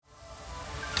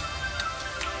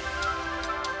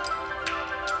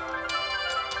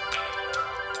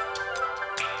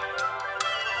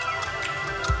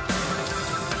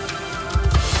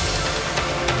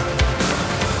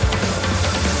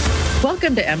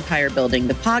Welcome to Empire Building,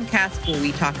 the podcast where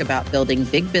we talk about building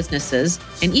big businesses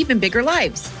and even bigger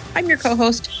lives. I'm your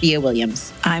co-host, Thea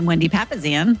Williams. I'm Wendy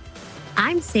Papazian.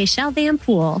 I'm Seychelle Van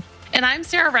Poole. And I'm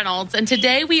Sarah Reynolds. And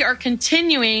today we are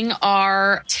continuing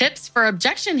our tips for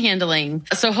objection handling.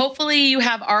 So hopefully you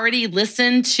have already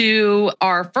listened to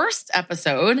our first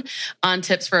episode on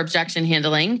tips for objection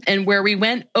handling and where we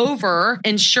went over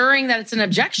ensuring that it's an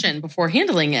objection before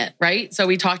handling it, right? So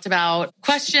we talked about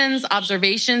questions,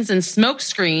 observations, and smoke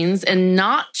screens and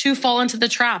not to fall into the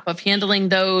trap of handling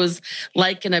those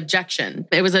like an objection.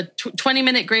 It was a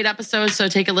 20-minute great episode, so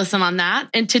take a listen on that.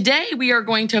 And today we are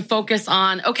going to focus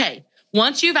on, okay,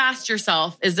 once you've asked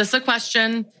yourself, is this a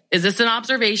question? Is this an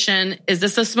observation? Is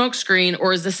this a smokescreen?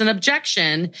 Or is this an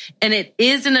objection? And it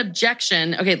is an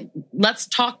objection. Okay, let's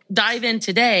dive in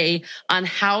today on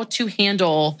how to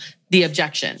handle the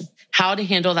objection, how to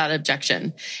handle that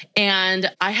objection. And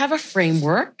I have a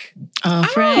framework.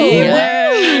 Framework.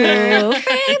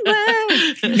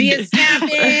 Via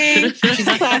snapping. She's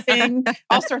clapping.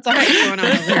 All sorts of hype going on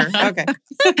over here. Okay.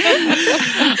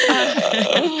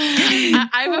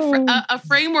 I have a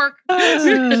framework.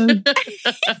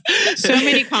 So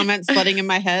many comments flooding in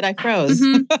my head. I froze.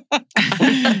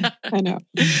 I know.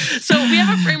 So we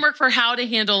have a framework for how to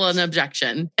handle an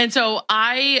objection. And so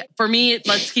for me,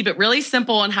 let's keep it really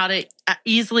simple on how to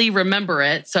easily remember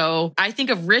it. So I think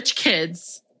of rich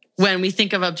kids when we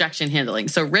think of objection handling.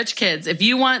 So rich kids, if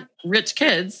you want rich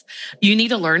kids, you need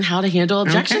to learn how to handle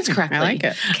objections correctly. I like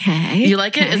it. Okay. You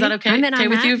like it? Is that okay? I'm in Okay on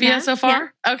with that. you, Via, Yeah. so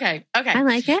far? Yeah. Okay. I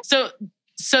like it.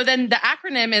 So then the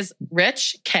acronym is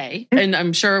RICH, K, and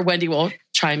I'm sure Wendy will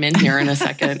chime in here in a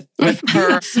second with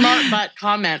her smart butt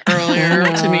comment earlier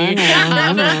to me. Well,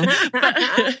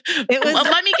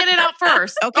 let me get it out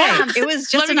first. Okay, it was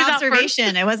just Let me an get that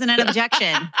observation. It wasn't an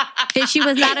objection. She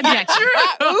was not objecting.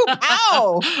 Ooh,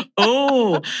 ow.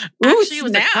 Oh, actually, it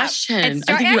was a snap. question. I It's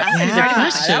think you asked me Yeah, a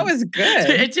question. that was good.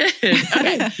 It did.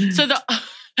 Okay.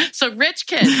 So rich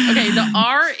kids. Okay. The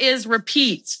R is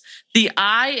repeat. The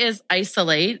I is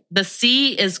isolate. The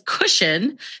C is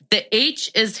cushion. The H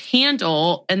is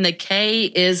handle. And the K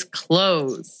is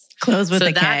close. Close with So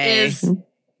a K. that is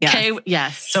Yes. K.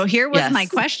 Yes. So here was Yes. my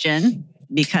question,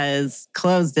 because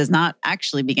close does not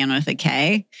actually begin with a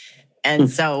K. And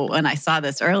so when I saw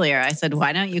this earlier, I said,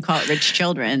 why don't you call it rich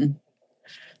children?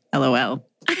 LOL.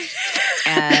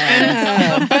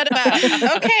 And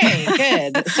Okay,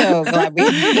 good. So glad we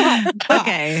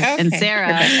Okay. And Sarah,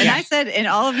 Okay, and yeah. I said, in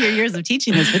all of your years of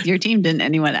teaching this with your team, didn't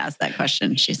anyone ask that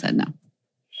question? She said no.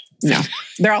 No,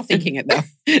 they're all thinking it though.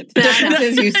 The difference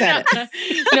is you said it.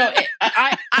 No,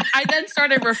 I then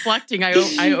started reflecting. I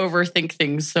overthink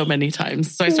things so many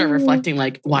times. So I started reflecting,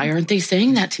 like, why aren't they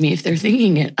saying that to me if they're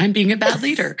thinking it? I'm being a bad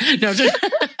leader. No,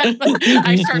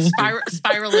 I start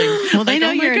spiraling. Well, they Like, know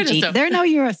oh my you're goodness. they know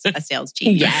you're a sales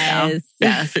genius. Yes. So,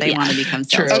 yes, they want to become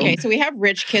sales. True. Okay, so we have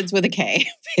rich kids with a K,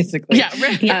 basically. Yeah,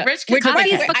 rich Which, kids. by the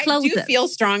Copies way, for I do closes. feel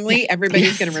strongly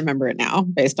everybody's going to remember it now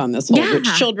based on this whole rich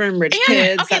Yeah. children, rich And,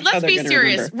 kids. okay, That's how let's they're be gonna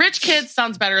serious. remember. Rich kids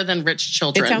sounds better than rich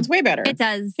children. It sounds way better. It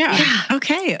does. Yeah.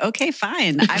 Okay,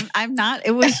 fine. I'm not.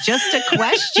 It was just a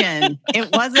question. It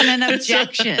wasn't an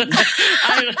objection.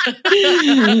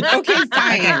 Okay,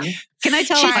 fine. Can I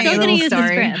tell She's a funny still going to little use this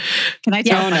story? script. Can I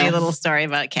tell Yeah. a funny No. little story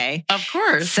about Kay? Of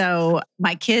course. So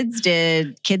my kids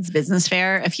did kids business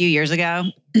fair a few years ago,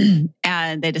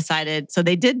 and they decided. So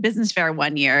they did business fair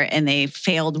one year, and they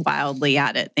failed wildly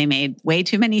at it. They made way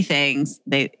too many things.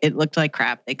 It looked like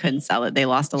crap. They couldn't sell it. They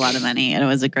lost a lot of money, and it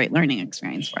was a great learning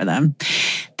experience for them.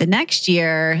 The next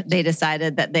year, they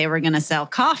decided that they were going to sell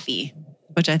coffee,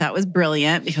 which I thought was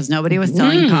brilliant because nobody was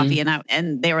selling coffee.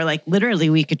 And they were like, literally,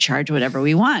 we could charge whatever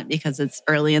we want because it's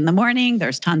early in the morning.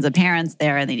 There's tons of parents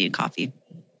there and they need coffee.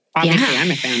 Obviously,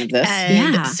 I'm a fan of this.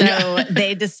 And Yeah. so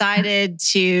they decided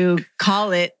to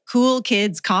call it Cool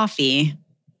Kids Coffee,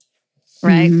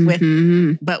 right?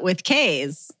 But with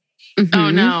K's. Oh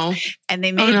no. And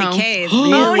they made no. the K's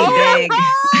really big.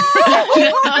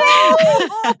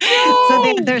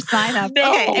 So their sign up. No.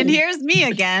 Okay, and here's me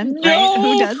again, right?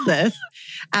 Who does this?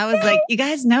 I was like, you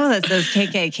guys know that says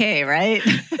KKK, right?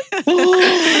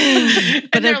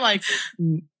 And they're like,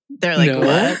 They're like, No.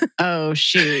 what? Oh,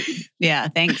 shoot. Yeah,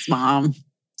 thanks, Mom.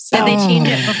 Did they change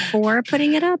it before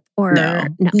putting it up? Or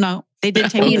No. They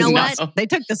did take You know the what? swastika. They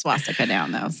took the swastika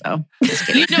down though. So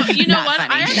you know Not what?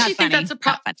 funny. I actually Not think funny. that's a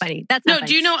problem. Not funny. That's No, not funny.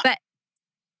 do you know? But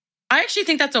I actually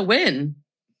think that's a win.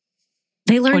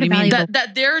 they What learned do a you mean? valuable.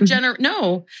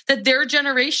 That their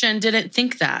generation didn't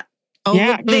think that. Oh,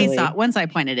 Yeah, they actually. thought once I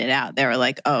pointed it out, they were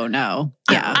like, "Oh no,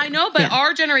 yeah." I know, but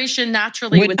our generation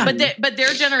naturally would, but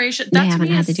their generation, They that to haven't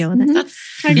me had is, to deal with it. that's,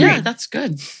 I agree. yeah, that's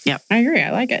good. I agree.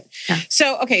 I like it. Yeah.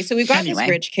 So, okay. So we've got this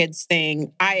rich kids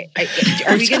thing.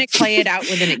 Are we going to play it out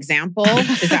with an example?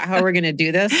 Is that how we're going to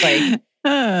do this? Like,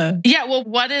 Yeah.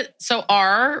 Well, so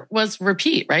R was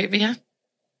repeat, right, Via?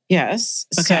 yes.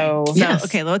 Okay. So,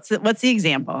 Okay. What's the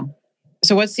example?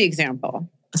 So what's the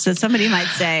example? So somebody might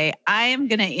say, "I am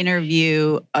going to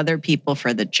interview other people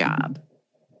for the job."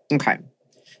 Okay.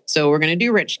 So we're going to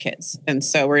do rich kids. And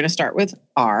so we're going to start with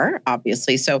R,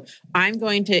 obviously. So I'm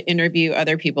going to interview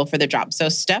other people for the job. So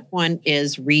step 1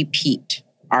 is repeat.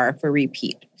 R for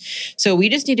repeat. So we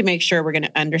just need to make sure we're going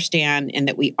to understand and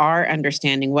that we are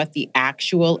understanding what the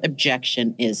actual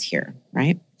objection is here,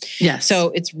 right? Yes.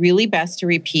 So it's really best to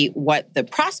repeat what the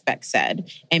prospect said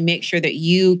and make sure that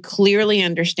you clearly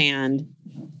understand,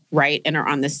 right, and are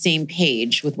on the same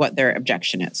page with what their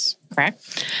objection is,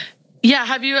 correct? Yeah.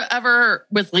 Have you ever,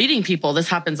 with leading people, this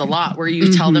happens a lot where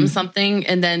you tell them something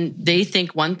and then they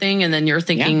think one thing and then you're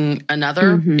thinking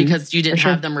another because you didn't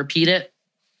have them repeat it.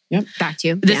 Yep. Got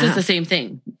you. This is the same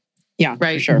thing. Yeah,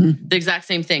 right. for sure. The exact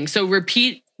same thing. So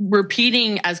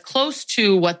repeating as close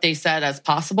to what they said as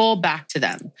possible back to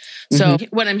them. So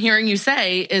what I'm hearing you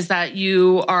say is that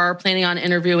you are planning on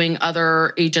interviewing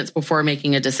other agents before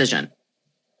making a decision.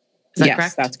 Is that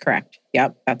correct? That's correct.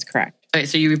 Yep, that's correct. Okay,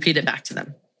 so you repeat it back to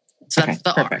them. So that's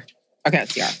the perfect. Okay,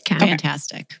 that's the R. Okay.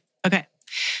 Fantastic. Okay.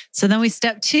 So then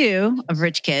step 2 of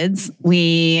rich kids,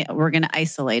 we're going to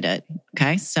isolate it.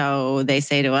 Okay. So they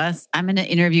say to us, "I'm going to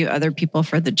interview other people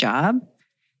for the job."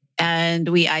 And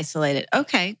we isolate it.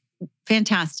 Okay.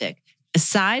 Fantastic.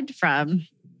 Aside from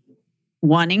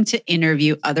wanting to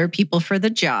interview other people for the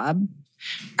job,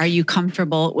 are you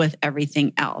comfortable with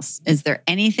everything else? Is there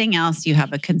anything else you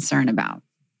have a concern about?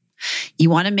 You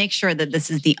want to make sure that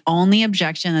this is the only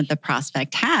objection that the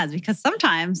prospect has, because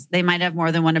sometimes they might have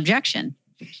more than one objection,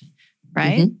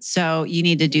 right? So you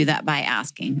need to do that by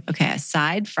asking, okay,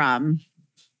 aside from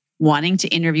wanting to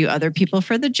interview other people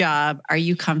for the job, are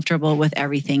you comfortable with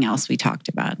everything else we talked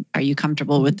about? Are you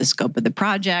comfortable with the scope of the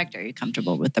project? Are you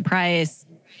comfortable with the price?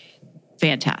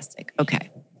 Fantastic. Okay.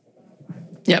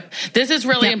 Yep. This is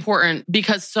really important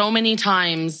because so many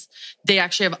times they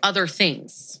actually have other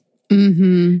things.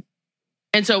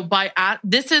 And so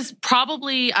this is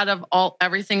probably out of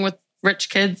everything with rich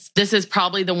kids, this is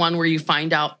probably the one where you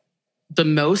find out the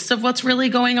most of what's really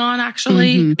going on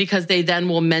actually, because they then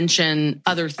will mention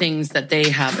other things that they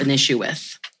have an issue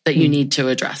with that you need to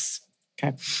address.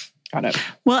 Okay. Got it.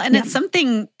 Well, and it's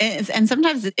something, and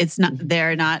sometimes it's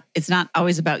not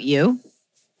always about you.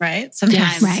 Right.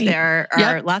 Sometimes there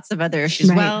are lots of other issues.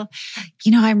 Right. Well,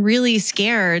 I'm really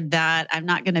scared that I'm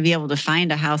not going to be able to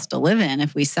find a house to live in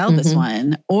if we sell this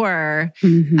one. Or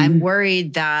I'm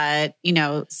worried that,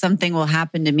 something will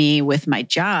happen to me with my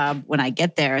job when I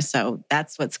get there. So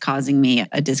that's what's causing me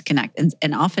a disconnect.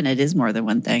 And often it is more than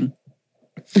one thing.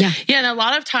 Yeah. And a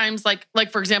lot of times, like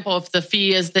for example, if the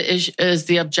fee is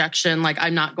the objection, like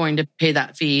I'm not going to pay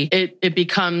that fee, it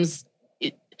becomes...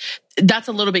 That's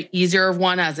a little bit easier of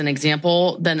one as an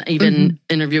example than even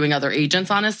interviewing other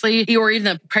agents, honestly, or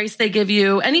even the price they give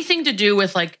you, anything to do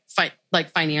with like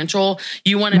financial.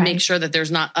 You want to make sure that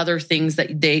there's not other things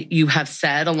that you have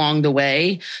said along the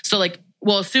way. So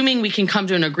assuming we can come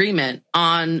to an agreement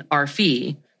on our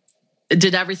fee,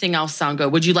 did everything else sound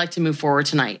good? Would you like to move forward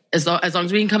tonight? As long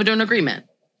as we can come to an agreement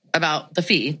about the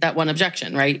fee, that one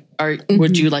objection, right? Or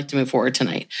would you like to move forward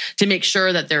tonight to make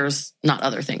sure that there's not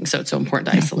other things? So it's so important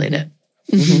to isolate it.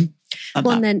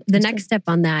 Well, and then the next step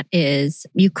on that is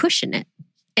you cushion it.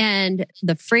 And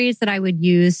the phrase that I would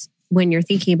use when you're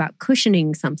thinking about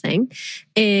cushioning something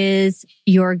is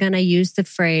you're going to use the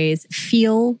phrase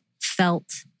feel,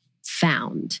 felt,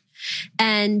 found.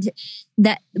 And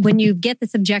that when you get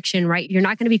this objection, right, you're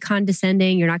not going to be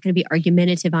condescending, you're not going to be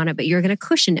argumentative on it, but you're going to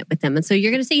cushion it with them. And so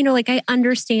you're going to say, I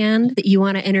understand that you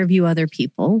want to interview other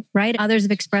people, right? Others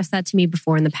have expressed that to me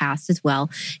before in the past as well.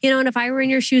 And if I were in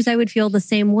your shoes, I would feel the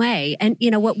same way. And,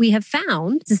 what we have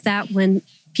found is that when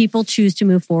people choose to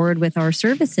move forward with our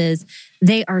services,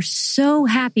 they are so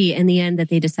happy in the end that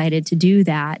they decided to do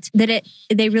that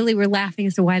they really were laughing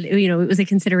as to why, it was a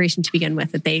consideration to begin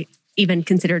with that they even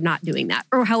considered not doing that,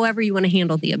 or however you want to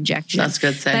handle the objection. That's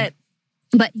good to say.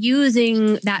 But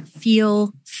using that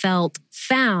feel, felt,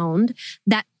 found,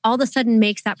 that all of a sudden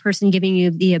makes that person giving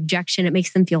you the objection, it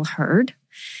makes them feel heard.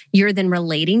 You're then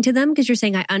relating to them because you're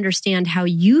saying, I understand how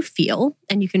you feel,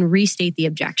 and you can restate the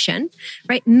objection,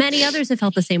 right? Many others have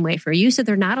felt the same way for you, so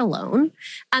they're not alone.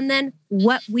 And then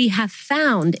what we have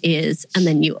found is, and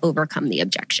then you overcome the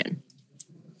objection.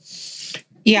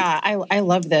 Yeah, I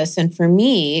love this. And for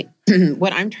me,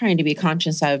 what I'm trying to be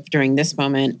conscious of during this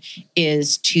moment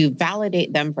is to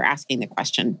validate them for asking the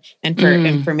question and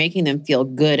for making them feel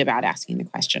good about asking the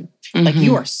question. Mm-hmm. Like,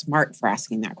 you are smart for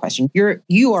asking that question.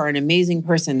 You are an amazing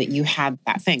person that you have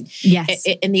that thing. Yes.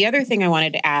 And the other thing I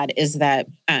wanted to add is that,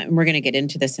 we're going to get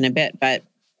into this in a bit, but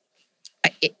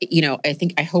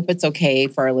I hope it's okay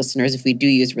for our listeners if we do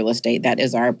use real estate. That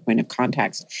is our point of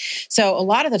context. So a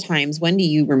lot of the times, Wendy,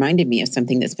 you reminded me of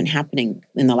something that's been happening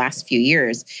in the last few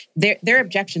years. Their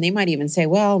objection, they might even say,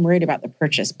 well, I'm worried about the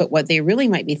purchase. But what they really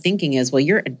might be thinking is, well,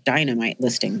 you're a dynamite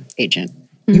listing agent.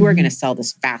 Mm-hmm. You are going to sell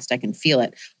this fast. I can feel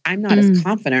it. I'm not as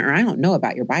confident, or I don't know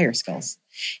about your buyer skills.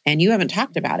 And you haven't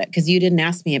talked about it because you didn't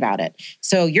ask me about it.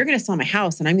 So you're going to sell my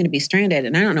house and I'm going to be stranded.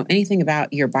 And I don't know anything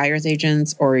about your buyer's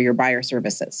agents or your buyer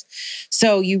services.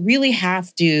 So you really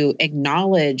have to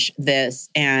acknowledge this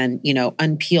and,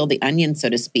 unpeel the onion, so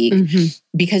to speak,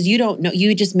 because you don't know,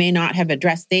 you just may not have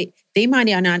addressed, they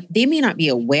may not be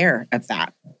aware of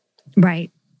that. Right.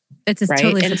 It's a right?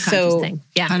 totally and subconscious so, thing.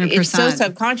 Yeah. 100%. It's so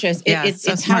subconscious. Yeah,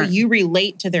 it's how you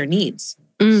relate to their needs.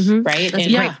 Right. That's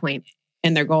a great point.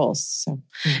 And their goals. So,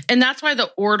 and that's why the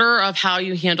order of how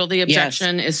you handle the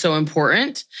objection is so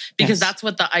important, because that's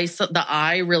what the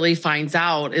eye really finds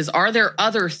out is, are there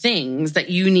other things that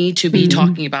you need to be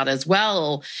talking about as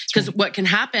well? Because what can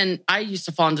happen, I used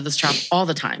to fall into this trap all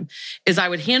the time, is I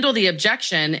would handle the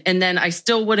objection and then I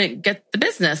still wouldn't get the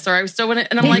business, or I still wouldn't.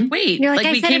 And I'm like, wait, you're like,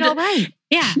 I we said came it all right.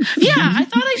 Yeah. Yeah. I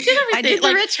thought I did everything. I did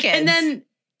the rich kids. And then,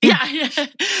 yeah.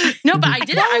 No, but I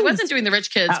did it. I wasn't doing the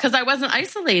rich kids because I wasn't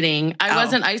isolating. I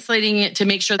wasn't isolating it to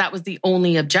make sure that was the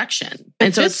only objection. But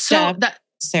and so it's so that,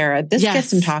 Sarah, this gets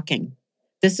them talking.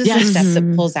 This is the step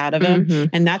that pulls out of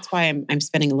them. And that's why I'm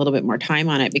spending a little bit more time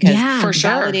on it, because for sure,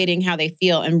 validating how they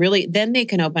feel, and really then they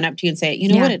can open up to you and say, you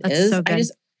know what it is? So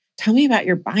tell me about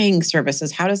your buying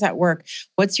services. How does that work?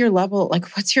 What's your level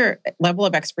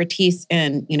of expertise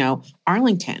in,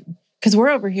 Arlington? Because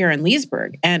we're over here in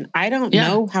Leesburg and I don't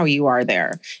know how you are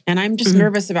there. And I'm just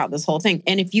nervous about this whole thing.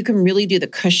 And if you can really do the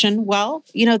cushion well,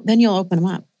 then you'll open them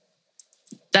up.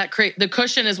 The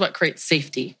cushion is what creates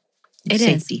safety.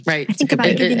 Safety. Right. I think about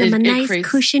giving them a nice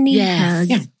cushiony hug.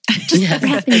 Yeah. Just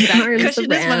wrapping arms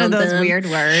cushion is one of those weird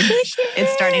words.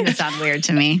 It's starting to sound weird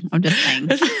to me. I'm just saying.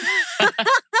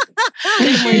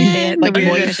 Like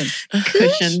moist,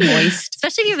 cushion, moist.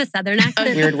 Especially if you have a Southern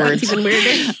accent. Weird words. Even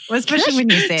weirder. Well, especially when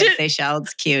you say it, Seychelles,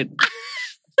 it's cute.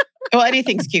 Well,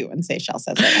 anything's cute when Seychelles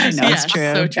says it. I know, it's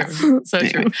true. So true. So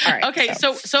true. All right, okay,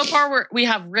 so far we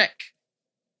have Rick.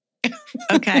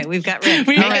 Okay, we've got Rick.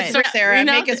 Make us rich, Sarah.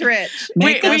 Make us rich. We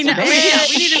need to make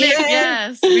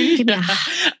yes.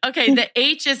 Okay, the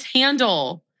H is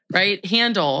handle. Right?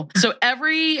 Handle. So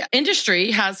every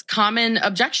industry has common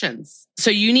objections. So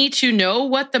you need to know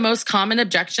what the most common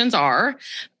objections are.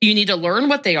 You need to learn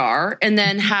what they are. And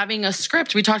then having a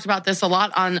script. We talked about this a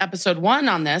lot on episode 1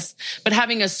 on this, but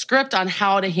having a script on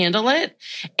how to handle it.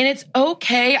 And it's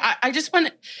okay.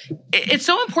 It's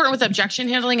so important with objection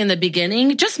handling in the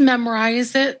beginning. Just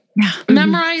memorize it. Yeah.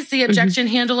 Memorize the objection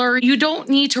handler. You don't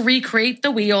need to recreate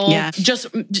the wheel. Yeah. Just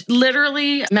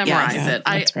literally memorize it.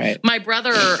 That's right. My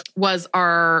brother was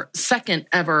our second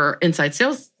ever inside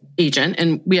sales agent,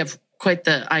 and we have quite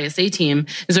the ISA team.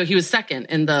 And so he was second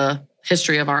in the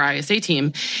history of our ISA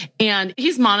team. And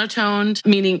he's monotoned,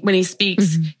 meaning when he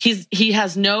speaks, he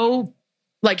has no,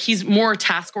 he's more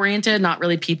task oriented, not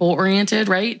really people oriented,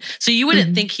 right? So you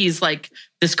wouldn't think he's like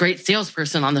this great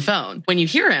salesperson on the phone when you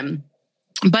hear him.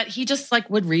 But he just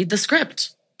would read the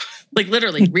script,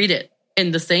 literally read it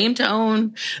in the same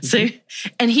tone.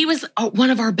 And he was one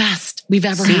of our best we've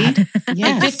ever had.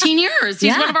 15 years.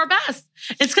 He's one of our best.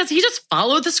 It's because he just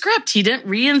followed the script. He didn't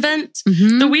reinvent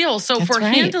the wheel. So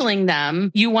handling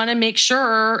them, you want to make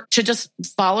sure to just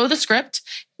follow the script,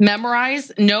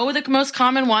 memorize, know the most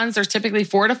common ones. There's typically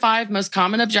 4 to 5 most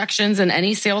common objections in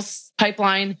any sales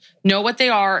pipeline. Know what they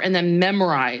are, and then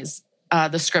memorize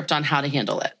the script on how to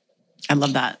handle it. I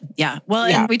love that. Yeah. Well,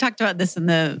 and we talked about this in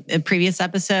the previous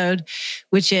episode,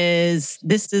 which is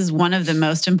this is one of the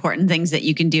most important things that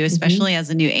you can do, especially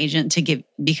as a new agent,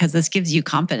 because this gives you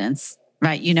confidence,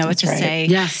 right? You know what to say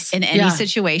in any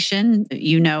situation.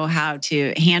 You know how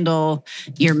to handle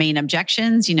your main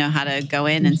objections. You know how to go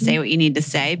in and say what you need to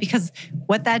say, because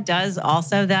what that does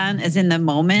also then is in the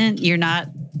moment, you're not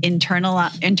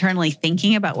internally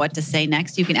thinking about what to say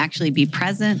next. You can actually be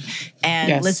present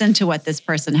and listen to what this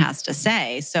person has to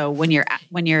say. So when you're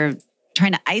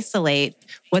trying to isolate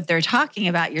what they're talking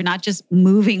about. You're not just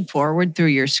moving forward through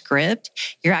your script.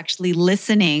 You're actually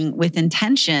listening with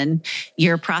intention.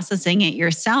 You're processing it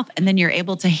yourself. And then you're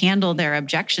able to handle their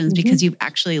objections because you've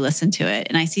actually listened to it.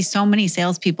 And I see so many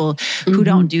salespeople who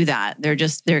don't do that.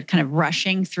 They're kind of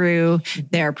rushing through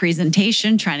their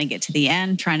presentation, trying to get to the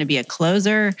end, trying to be a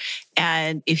closer.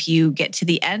 And if you get to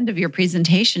the end of your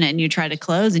presentation and you try to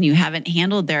close and you haven't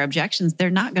handled their objections,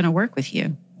 they're not going to work with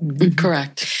you.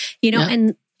 Correct.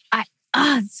 And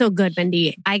it's so good,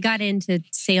 Mindy. I got into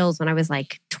sales when I was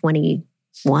like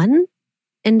 21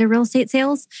 into real estate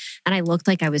sales, and I looked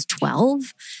like I was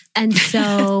 12. And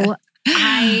so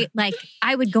I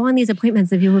would go on these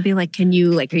appointments and people would be like, are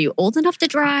you old enough to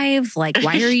drive? Like,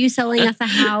 why are you selling us a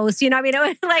house? You know, I mean, it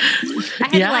was like,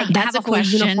 I had to that's have a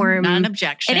question, uniform. not an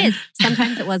objection. It is.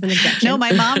 Sometimes it was an objection. No,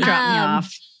 my mom dropped me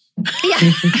off. Yeah.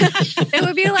 It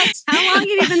would be like, how long have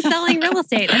you been selling real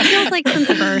estate? It feels like since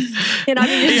birth. You know,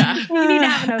 you need to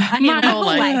have my whole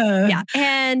life. Yeah.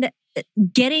 And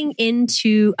getting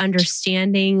into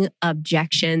understanding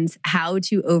objections, how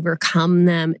to overcome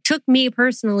them, took me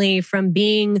personally from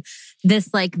being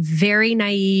this like very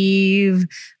naive,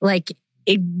 like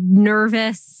a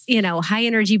nervous, high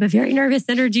energy, but very nervous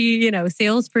energy,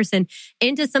 salesperson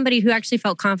into somebody who actually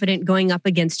felt confident going up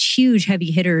against huge heavy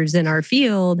hitters in our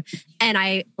field. And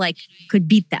I could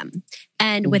beat them.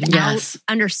 And without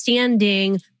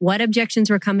understanding what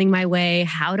objections were coming my way,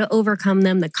 how to overcome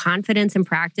them, the confidence and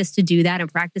practice to do that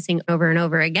and practicing over and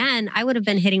over again, I would have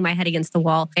been hitting my head against the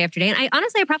wall day after day. And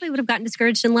I probably would have gotten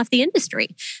discouraged and left the industry.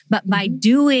 But by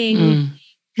doing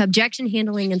objection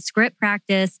handling and script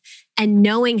practice and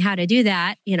knowing how to do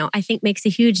that, I think makes a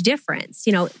huge difference.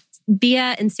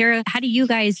 Bia and Sarah, how do you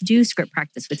guys do script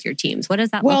practice with your teams? What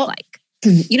does that look like?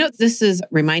 This is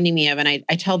reminding me of, and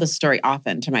I tell this story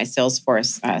often to my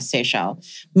Salesforce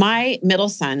Seychelles. My middle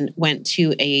son went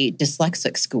to a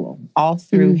dyslexic school all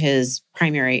through his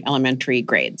primary elementary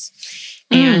grades.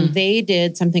 And they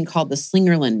did something called the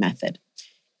Slingerland method.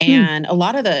 And a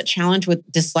lot of the challenge with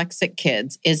dyslexic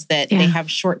kids is that they have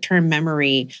short-term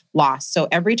memory loss. So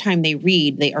every time they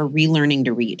read, they are relearning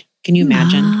to read. Can you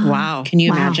imagine? Wow. Can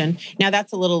you imagine? Now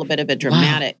that's a little bit of a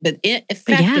dramatic, but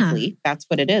effectively, that's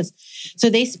what it is.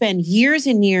 So they spend years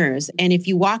and years. And if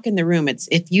you walk in the room,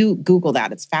 if you Google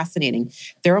that, it's fascinating.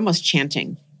 They're almost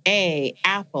chanting. A,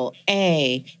 apple,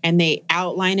 A, and they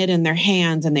outline it in their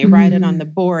hands and they write it on the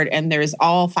board, and there's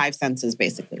all 5 senses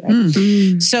basically,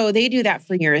 right? So they do that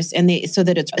for years, and so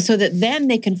that then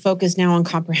they can focus now on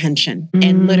comprehension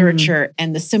and literature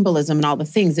and the symbolism and all the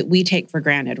things that we take for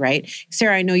granted, right?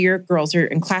 Sarah, I know your girls are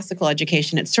in classical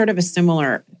education. It's sort of a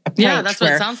similar approach. Yeah, that's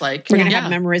what it sounds like. We're going to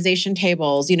have memorization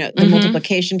tables, the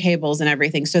multiplication tables and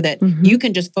everything, so that you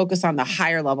can just focus on the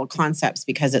higher level concepts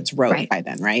because it's rote by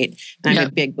then, right? And I'm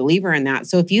a big believer in that.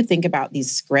 So if you think about these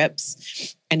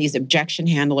scripts and these objection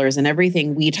handlers and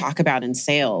everything we talk about in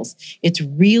sales, it's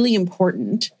really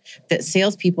important that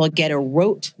salespeople get a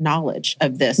rote knowledge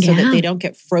of this so that they don't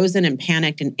get frozen and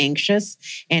panicked and anxious,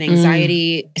 and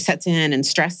anxiety sets in and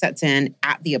stress sets in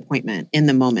at the appointment in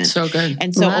the moment. So good.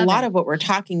 And so a lot of what we're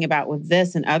talking about with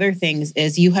this and other things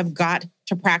is you have got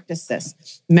to practice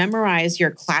this. Memorize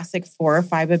your classic 4 or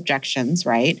 5 objections,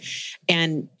 right?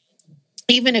 And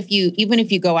even if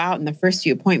you go out in the first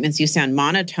few appointments, you sound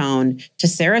monotone, to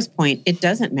Sarah's point, it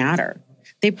doesn't matter.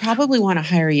 They probably want to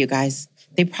hire you guys.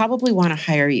 They probably want to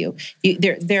hire you.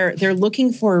 They're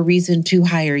looking for a reason to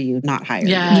hire you, not hire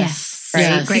you. Yes. Right?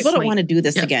 Yes. People don't want to do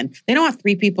this again. They don't want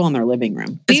 3 people in their living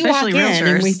room. Especially we walk in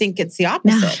realtors. and we think it's the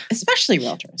opposite, especially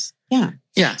realtors. Yeah.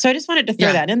 Yeah. So I just wanted to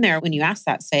throw that in there when you asked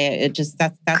that.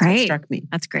 That's what struck me.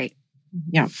 That's great.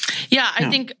 Yeah. Yeah. I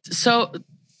think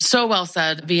so well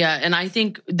said, Bia. And I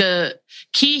think the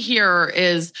key here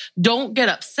is don't get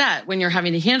upset when you're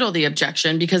having to handle the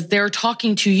objection because they're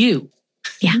talking to you.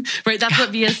 Yeah. Right. That's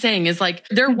what Via's saying is like,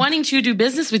 they're wanting to do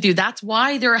business with you. That's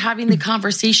why they're having the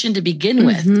conversation to begin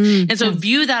with. And so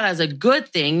view that as a good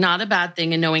thing, not a bad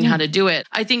thing, and knowing how to do it.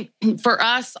 I think for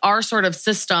us, our sort of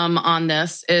system on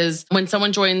this is when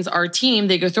someone joins our team,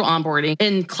 they go through onboarding.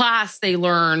 In class, they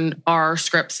learn our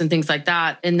scripts and things like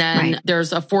that. And then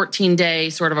there's a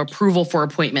 14-day sort of approval for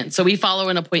appointment. So we follow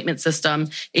an appointment system.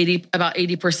 About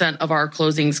 80% of our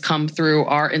closings come through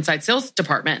our inside sales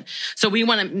department. So we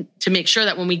want to make sure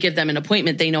that when we give them an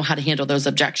appointment, they know how to handle those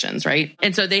objections, right?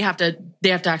 And so they have to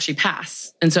actually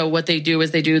pass. And so what they do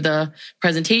is they do the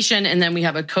presentation, and then we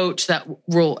have a coach that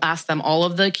will ask them all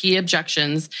of the key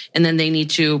objections, and then they need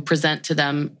to present to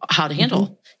them how to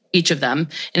handle each of them.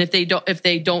 And if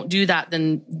they don't do that,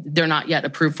 then they're not yet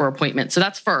approved for appointment. So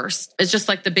that's first. It's just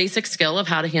like the basic skill of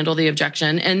how to handle the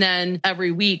objection. And then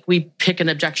every week we pick an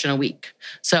objection a week.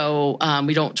 So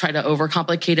we don't try to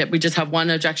overcomplicate it. We just have one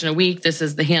objection a week. This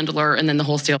is the handler. And then the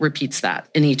wholesale repeats that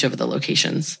in each of the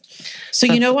locations. So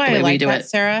you know why I like that,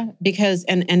 Sarah? Because,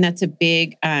 and that's a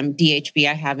big DHB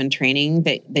I have in training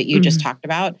that you just talked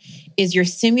about, is you're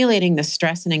simulating the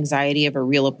stress and anxiety of a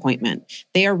real appointment.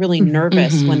 They are really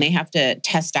nervous when they have to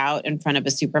test out in front of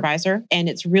a supervisor. And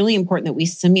it's really important that we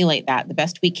simulate that the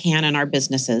best we can in our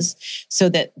businesses so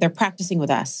that they're practicing with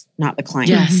us, not the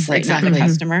client, right? Exactly. Not the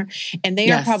customer. And they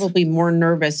are probably more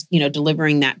nervous,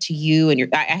 delivering that to you. And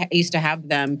I used to have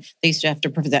them, they used to have to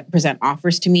present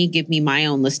offers to me, give me my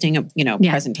own listing of,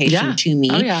 presentation to me.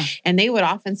 And they would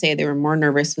often say they were more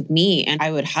nervous with me. And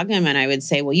I would hug them and I would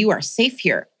say, well, you are safe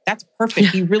here. That's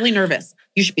perfect. Be really nervous.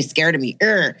 You should be scared of me.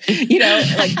 Be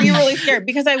really scared,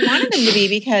 because I wanted them to be,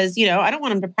 because, I don't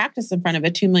want them to practice in front of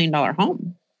a $2 million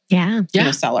home.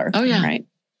 Seller. Oh, yeah. Right.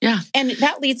 Yeah. And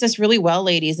that leads us really well,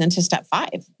 ladies, into step 5,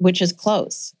 which is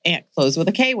close. And close with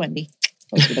a K, Wendy.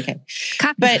 Close with a K.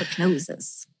 But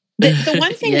closes. The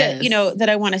one thing that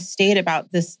I want to state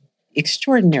about this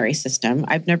extraordinary system,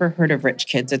 I've never heard of Rich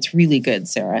Kids. It's really good,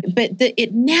 Sarah. But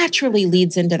it naturally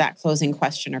leads into that closing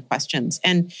question or questions.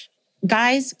 And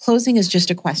guys, closing is just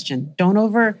a question. Don't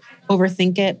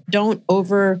overthink it.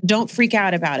 Don't freak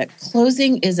out about it.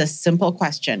 Closing is a simple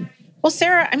question. Well,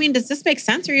 Sarah, does this make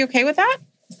sense? Are you okay with that?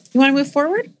 You want to move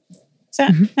forward?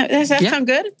 Does that sound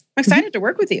good? I'm excited to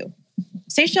work with you.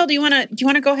 Seychelle, do you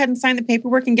want to go ahead and sign the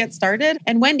paperwork and get started?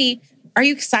 And Wendy, are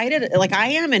you excited like I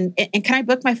am? And can I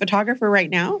book my photographer right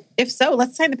now? If so,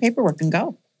 let's sign the paperwork and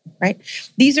go, right?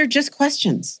 These are just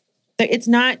questions. It's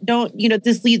not,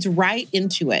 this leads right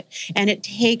into it. And it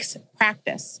takes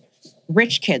practice.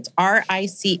 Rich Kids,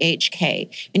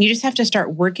 RICHK. And you just have to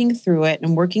start working through it.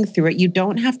 You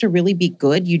don't have to really be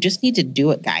good. You just need to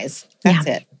do it, guys. That's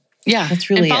it. Yeah. That's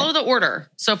really and follow the order.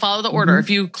 So follow the order. If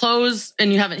you close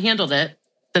and you haven't handled it,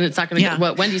 then it's not going to go,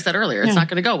 what Wendy said earlier, it's not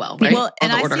going to go well, right? Well,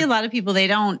 and I see a lot of people, they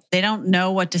don't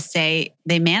know what to say.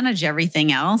 They manage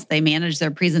everything else. They manage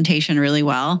their presentation really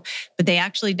well, but they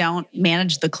actually don't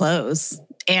manage the close.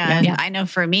 And I know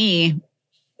for me,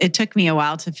 it took me a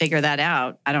while to figure that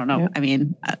out. I don't know.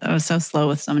 I was so slow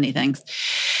with so many things.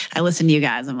 I listen to you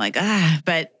guys. I'm like,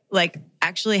 but like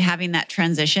actually having that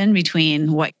transition between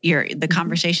the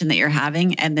conversation that you're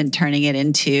having and then turning it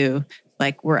into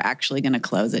like, we're actually going to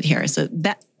close it here. So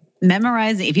that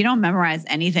memorizing, if you don't memorize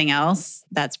anything else,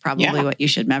 that's probably what you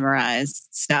should memorize.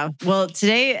 So, well,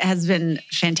 today has been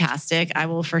fantastic. I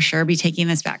will for sure be taking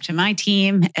this back to my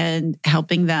team and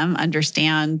helping them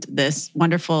understand this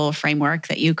wonderful framework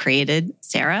that you created,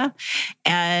 Sarah.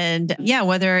 And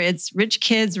whether it's rich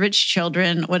kids, rich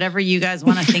children, whatever you guys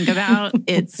want to think about,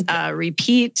 it's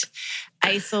repeat,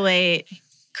 isolate,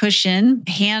 cushion,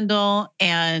 handle,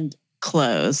 and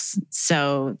close.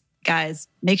 So guys,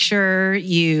 make sure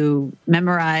you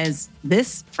memorize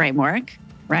this framework,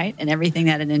 right? And everything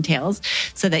that it entails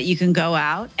so that you can go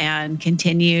out and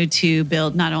continue to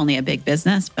build not only a big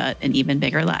business, but an even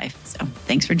bigger life. So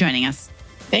thanks for joining us.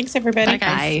 Thanks, everybody. Bye,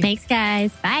 guys. Thanks,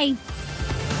 guys. Bye.